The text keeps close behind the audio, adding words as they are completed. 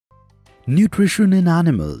Nutrition in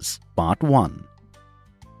Animals, Part 1.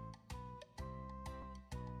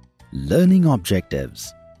 Learning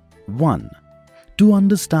Objectives. 1. To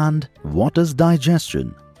understand what is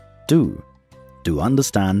digestion. 2. To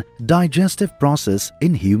understand digestive process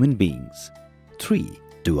in human beings. 3.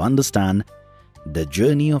 To understand the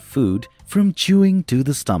journey of food from chewing to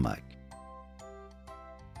the stomach.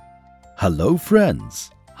 Hello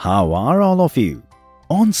friends, how are all of you?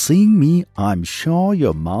 On seeing me, I'm sure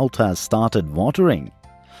your mouth has started watering.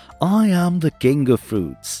 I am the king of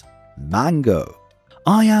fruits, mango.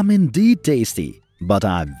 I am indeed tasty, but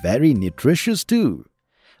I'm very nutritious too.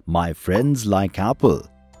 My friends like apple,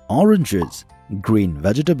 oranges, green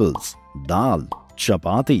vegetables, dal,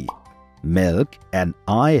 chapati, milk, and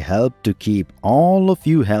I help to keep all of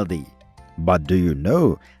you healthy. But do you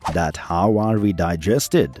know that how are we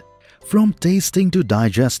digested? From tasting to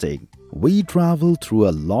digesting, we travel through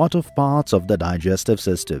a lot of parts of the digestive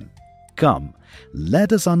system. Come,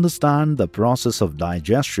 let us understand the process of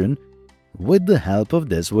digestion with the help of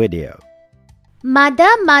this video. Mother,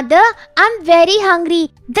 I'm very hungry.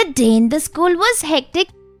 The day in the school was hectic.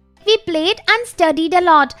 We played and studied a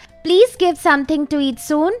lot. Please give something to eat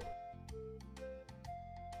soon.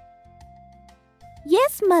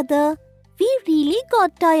 Yes, Mother. We really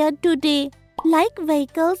got tired today. Like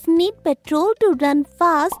vehicles need petrol to run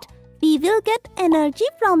fast, we will get energy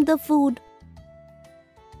from the food.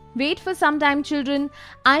 Wait for some time, children.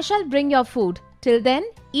 I shall bring your food. Till then,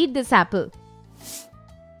 eat this apple.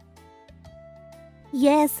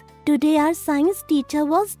 Yes, today our science teacher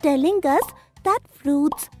was telling us that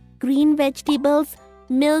fruits, green vegetables,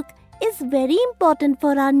 milk is very important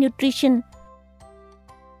for our nutrition.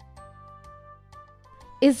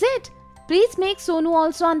 Is it? Please make Sonu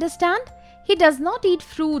also understand. He does not eat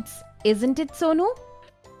fruits, isn't it, Sonu?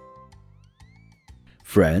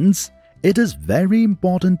 Friends, it is very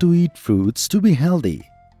important to eat fruits to be healthy.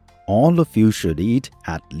 All of you should eat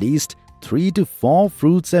at least 3 to 4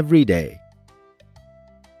 fruits every day.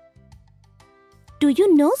 Do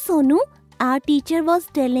you know, Sonu, our teacher was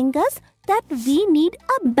telling us that we need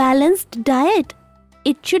a balanced diet.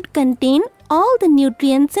 It should contain all the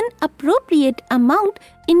nutrients in appropriate amount,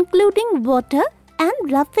 including water and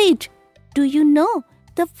roughage. Do you know,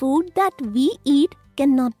 the food that we eat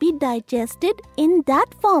cannot be digested in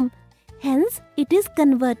that form. Hence, it is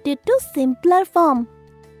converted to simpler form.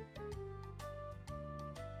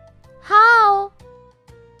 How?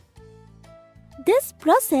 This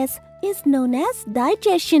process is known as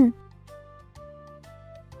digestion.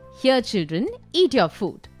 Here, children, eat your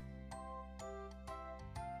food.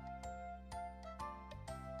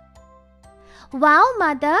 Wow,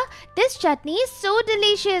 Mother, this chutney is so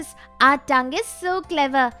delicious. Our tongue is so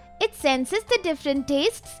clever. It senses the different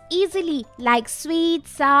tastes easily, like sweet,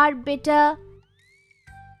 sour, bitter.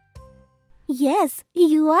 Yes,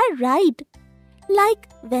 you are right. Like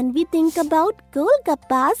when we think about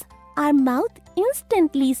golgappas, our mouth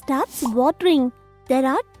instantly starts watering. There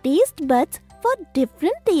are taste buds for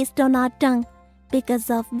different taste on our tongue, because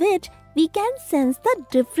of which we can sense the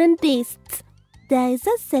different tastes. There is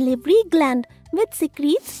a salivary gland which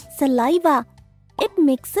secretes saliva. It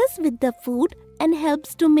mixes with the food and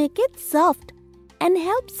helps to make it soft and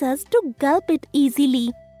helps us to gulp it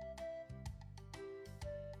easily.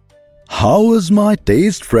 How is my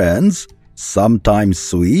taste, friends? Sometimes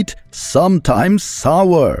sweet, sometimes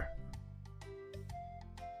sour.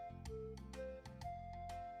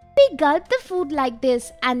 We gulp the food like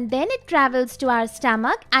this and then it travels to our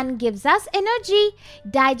stomach and gives us energy.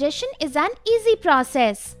 Digestion is an easy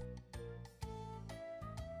process.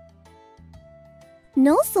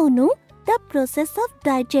 No, Sonu, the process of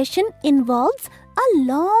digestion involves a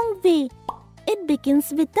long way. It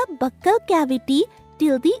begins with the buccal cavity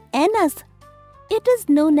till the anus. It is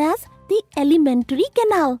known as the alimentary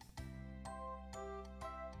canal.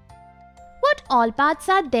 What all parts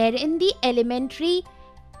are there in the alimentary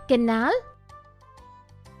canal?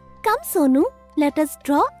 Come, Sonu, let us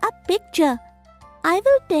draw a picture. I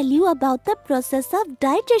will tell you about the process of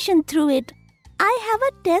digestion through it. I have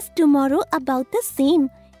a test tomorrow about the same.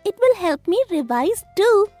 It will help me revise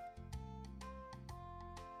too.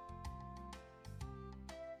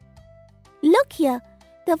 Look here.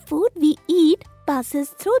 The food we eat passes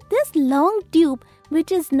through this long tube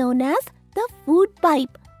which is known as the food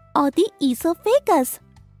pipe or the oesophagus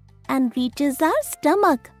and reaches our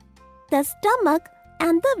stomach. The stomach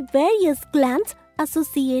and the various glands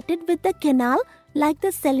associated with the canal like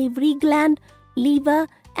the salivary gland, liver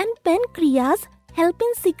and pancreas help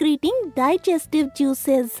in secreting digestive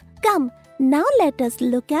juices. Come, now let us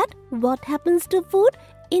look at what happens to food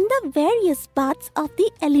in the various parts of the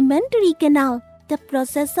alimentary canal. The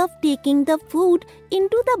process of taking the food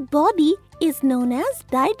into the body is known as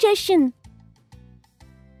digestion.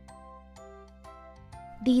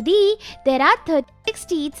 Didi, there are 36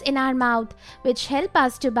 teeth in our mouth which help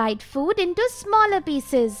us to bite food into smaller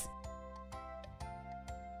pieces.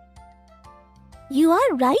 You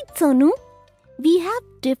are right, Sonu. We have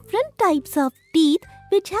different types of teeth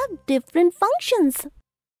which have different functions.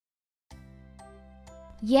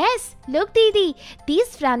 Yes, look Didi,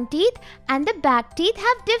 these front teeth and the back teeth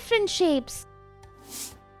have different shapes.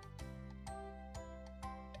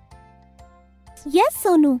 Yes,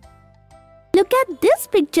 Sonu. Look at this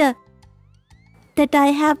picture that I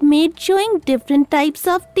have made showing different types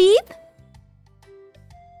of teeth.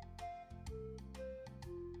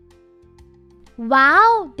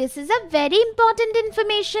 Wow, this is a very important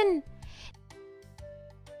information.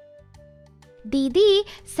 Didi,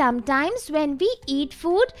 sometimes when we eat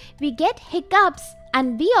food, we get hiccups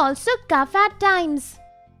and we also cough at times.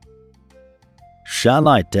 Shall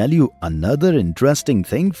I tell you another interesting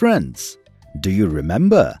thing, friends? Do you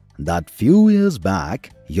remember that few years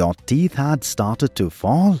back your teeth had started to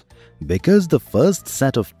fall? Because the first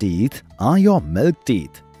set of teeth are your milk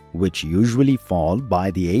teeth, which usually fall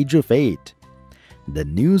by the age of 8. The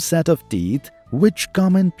new set of teeth which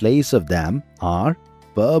come in place of them are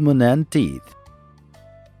permanent teeth.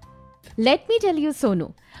 Let me tell you,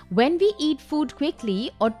 Sonu, when we eat food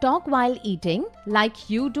quickly or talk while eating, like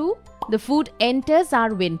you do, the food enters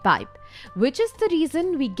our windpipe, which is the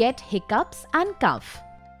reason we get hiccups and cough.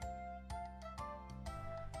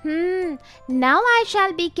 Now I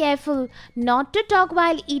shall be careful not to talk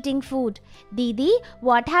while eating food. Didi,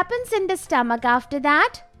 what happens in the stomach after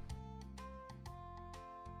that?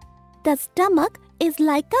 The stomach is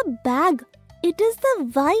like a bag. It is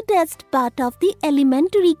the widest part of the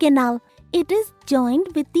alimentary canal. It is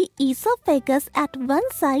joined with the oesophagus at one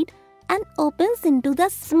side and opens into the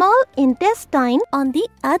small intestine on the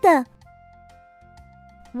other.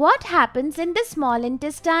 What happens in the small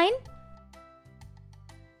intestine?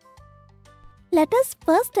 Let us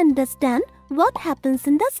first understand what happens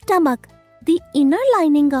in the stomach. The inner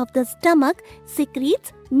lining of the stomach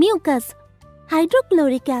secretes mucus,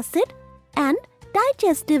 hydrochloric acid, and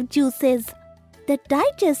digestive juices. The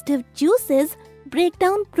digestive juices break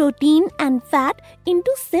down protein and fat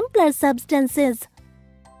into simpler substances.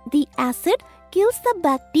 The acid kills the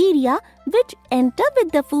bacteria which enter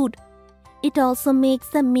with the food. It also makes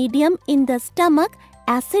the medium in the stomach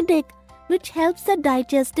acidic, which helps the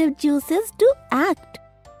digestive juices to act.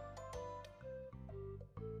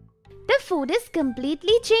 The food is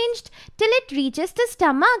completely changed till it reaches the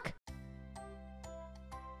stomach.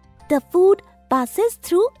 The food passes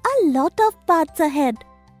through a lot of paths ahead.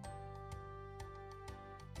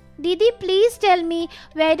 Didi, please tell me,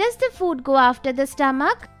 where does the food go after the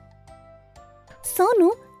stomach?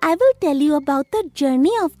 Sonu, I will tell you about the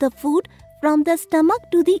journey of the food from the stomach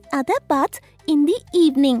to the other parts in the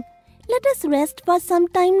evening. Let us rest for some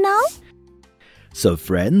time now. So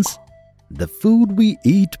friends, the food we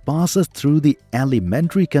eat passes through the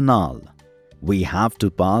alimentary canal. We have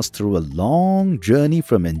to pass through a long journey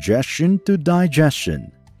from ingestion to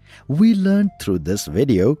digestion. We learned through this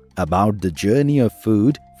video about the journey of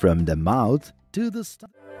food from the mouth to the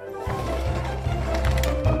stomach.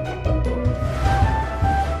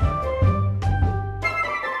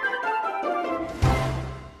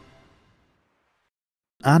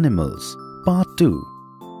 Animals, Part 2.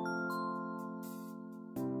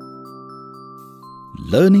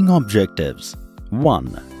 Learning objectives.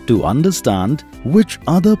 1. To understand which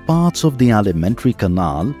other parts of the alimentary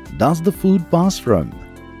canal does the food pass from.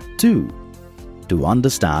 2. To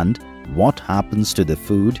understand what happens to the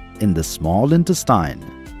food in the small intestine.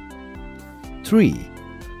 3.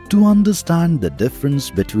 To understand the difference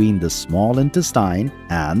between the small intestine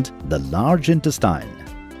and the large intestine.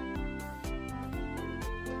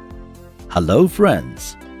 Hello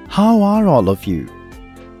friends, how are all of you?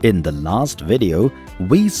 In the last video,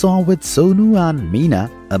 we saw with Sonu and Meena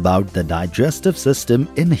about the digestive system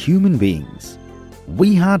in human beings.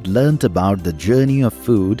 We had learnt about the journey of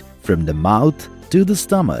food from the mouth to the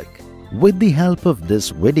stomach. With the help of this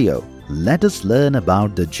video, let us learn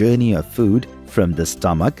about the journey of food from the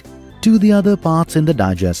stomach to the other parts in the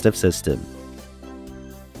digestive system.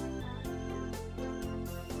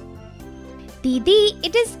 Didi,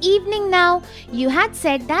 it is evening now. You had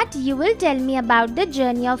said that you will tell me about the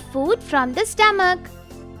journey of food from the stomach.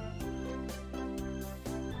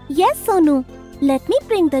 Yes, Sonu. Let me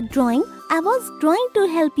bring the drawing I was drawing to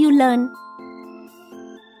help you learn.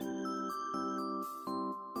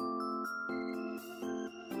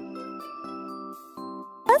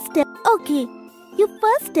 Okay, you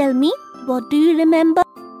first tell me What do you remember?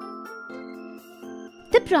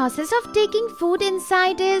 The process of taking food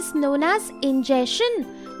inside is known as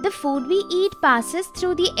ingestion. The food we eat passes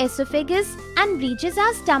through the esophagus and reaches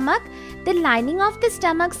our stomach. The lining of the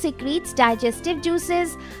stomach secretes digestive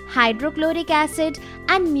juices, hydrochloric acid,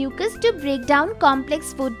 and mucus to break down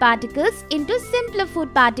complex food particles into simpler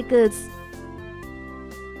food particles.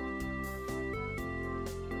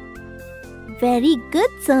 Very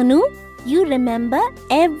good, Sonu. You remember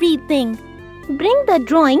everything. Bring the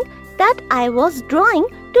drawing that I was drawing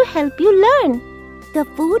to help you learn. The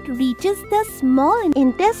food reaches the small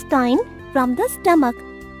intestine from the stomach.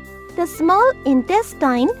 The small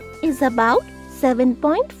intestine is about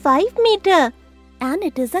 7.5 meter and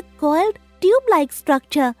it is a coiled tube-like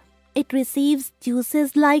structure. It receives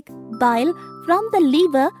juices like bile from the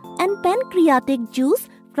liver and pancreatic juice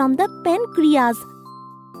from the pancreas.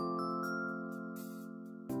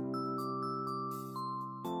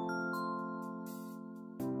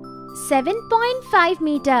 .5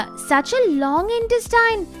 meter, such a long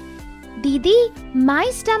intestine. Didi, my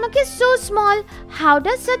stomach is so small. How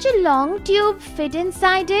does such a long tube fit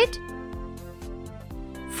inside it?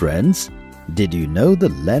 Friends, did you know the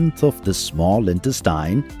length of the small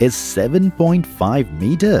intestine is 7.5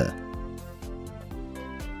 meter?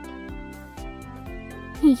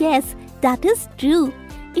 Yes, that is true.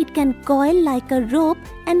 It can coil like a rope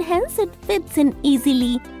and hence it fits in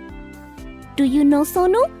easily. Do you know,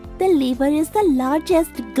 Sonu? The liver is the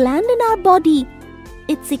largest gland in our body.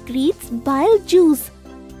 It secretes bile juice.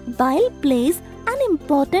 Bile plays an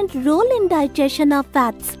important role in digestion of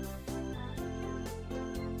fats.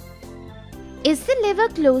 Is the liver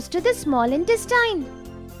close to the small intestine?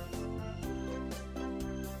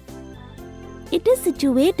 It is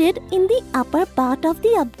situated in the upper part of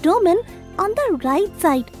the abdomen on the right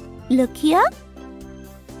side. Look here.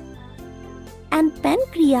 And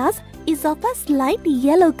pancreas is of a slight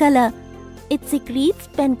yellow color. It secretes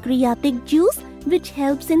pancreatic juice which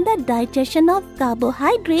helps in the digestion of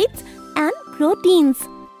carbohydrates and proteins.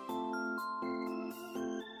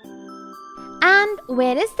 And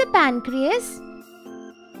where is the pancreas?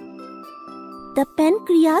 The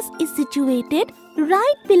pancreas is situated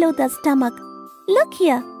right below the stomach. Look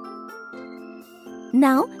here.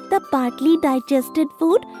 Now the partly digested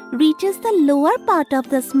food reaches the lower part of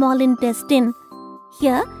the small intestine.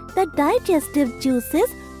 Here the digestive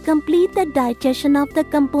juices complete the digestion of the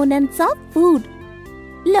components of food.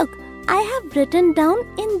 Look, I have written down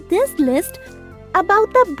in this list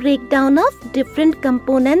about the breakdown of different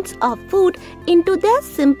components of food into their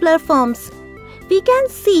simpler forms. We can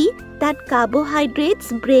see that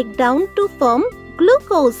carbohydrates break down to form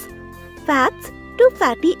glucose, fats to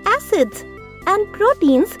fatty acids, and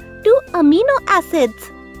proteins to amino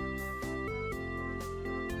acids.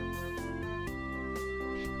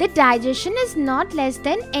 The digestion is not less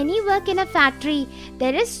than any work in a factory.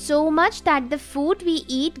 There is so much that the food we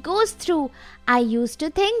eat goes through. I used to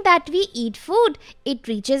think that we eat food, it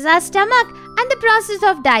reaches our stomach, and the process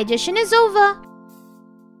of digestion is over.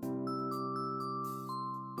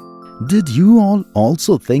 Did you all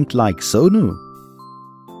also think like Sonu?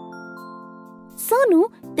 Sonu,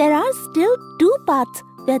 there are still two paths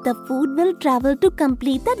where the food will travel to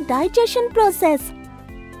complete the digestion process.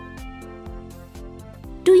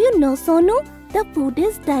 Do you know, Sonu, the food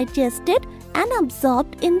is digested and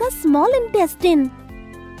absorbed in the small intestine.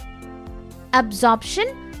 Absorption?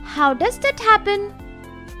 How does that happen?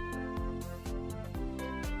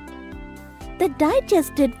 The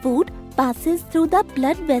digested food passes through the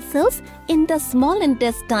blood vessels in the small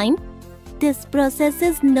intestine. This process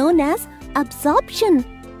is known as absorption.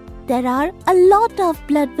 There are a lot of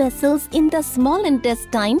blood vessels in the small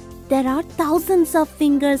intestine. There are thousands of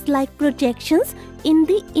fingers-like projections in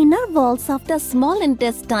the inner walls of the small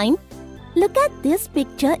intestine. Look at this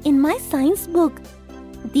picture in my science book.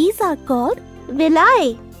 These are called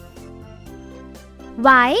villi.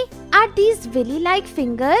 Why are these villi-like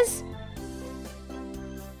fingers?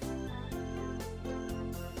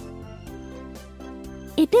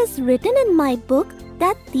 It is written in my book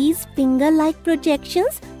that these finger-like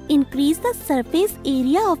projections increase the surface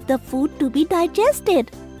area of the food to be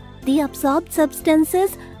digested. The absorbed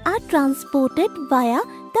substances are transported via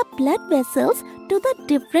the blood vessels to the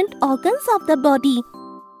different organs of the body.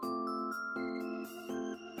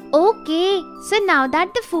 Okay, so now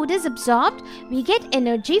that the food is absorbed, we get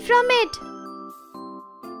energy from it.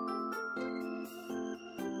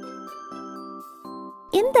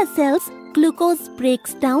 In the cells, glucose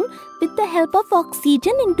breaks down with the help of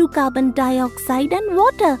oxygen into carbon dioxide and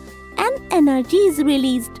water, and energy is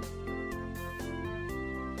released.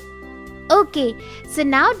 Okay, so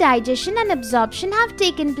now digestion and absorption have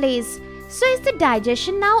taken place. So is the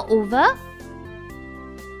digestion now over?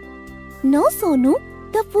 No, Sonu.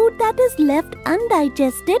 The food that is left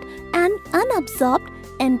undigested and unabsorbed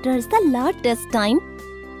enters the large intestine.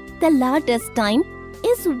 The large intestine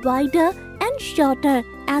is wider and shorter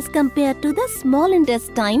as compared to the small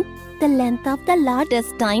intestine. The length of the large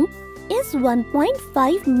intestine is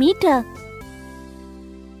 1.5 meter.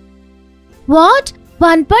 What?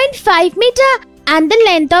 1.5 meter? And the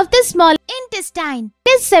length of the small intestine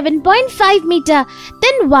is 7.5 meter.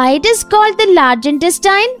 Then why it is called the large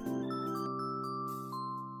intestine?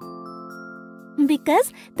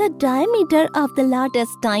 Because the diameter of the large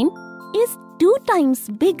intestine is 2 times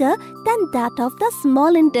bigger than that of the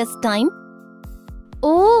small intestine.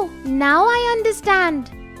 Oh, now I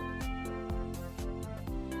understand.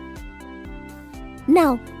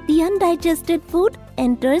 Now, the undigested food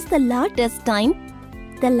enters the large intestine.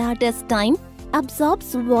 The large intestine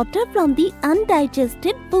absorbs water from the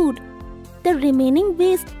undigested food. The remaining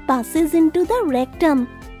waste passes into the rectum.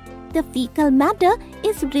 The fecal matter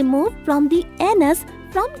is removed from the anus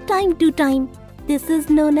from time to time. This is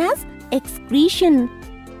known as excretion.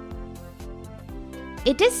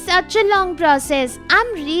 It is such a long process.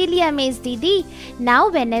 I'm really amazed, Didi. Now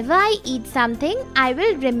whenever I eat something, I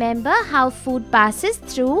will remember how food passes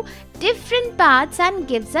through different parts and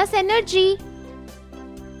gives us energy.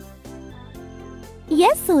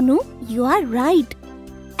 Yes, Sonu, you are right.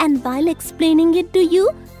 And while explaining it to you,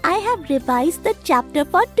 I have revised the chapter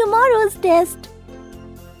for tomorrow's test.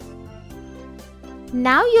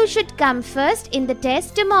 Now you should come first in the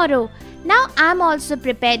test tomorrow. Now I'm also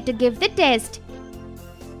prepared to give the test.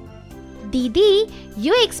 Didi,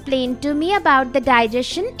 you explained to me about the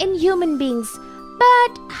digestion in human beings.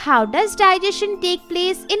 But how does digestion take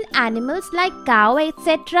place in animals like cow,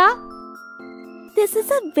 etc.? This is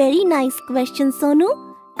a very nice question,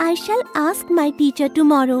 Sonu. I shall ask my teacher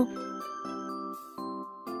tomorrow.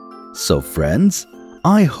 So friends,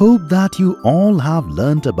 I hope that you all have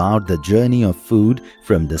learnt about the journey of food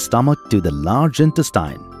from the stomach to the large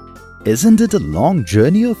intestine. Isn't it a long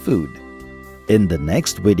journey of food? In the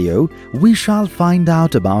next video, we shall find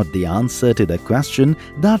out about the answer to the question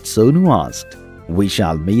that Sonu asked. We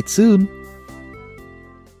shall meet soon.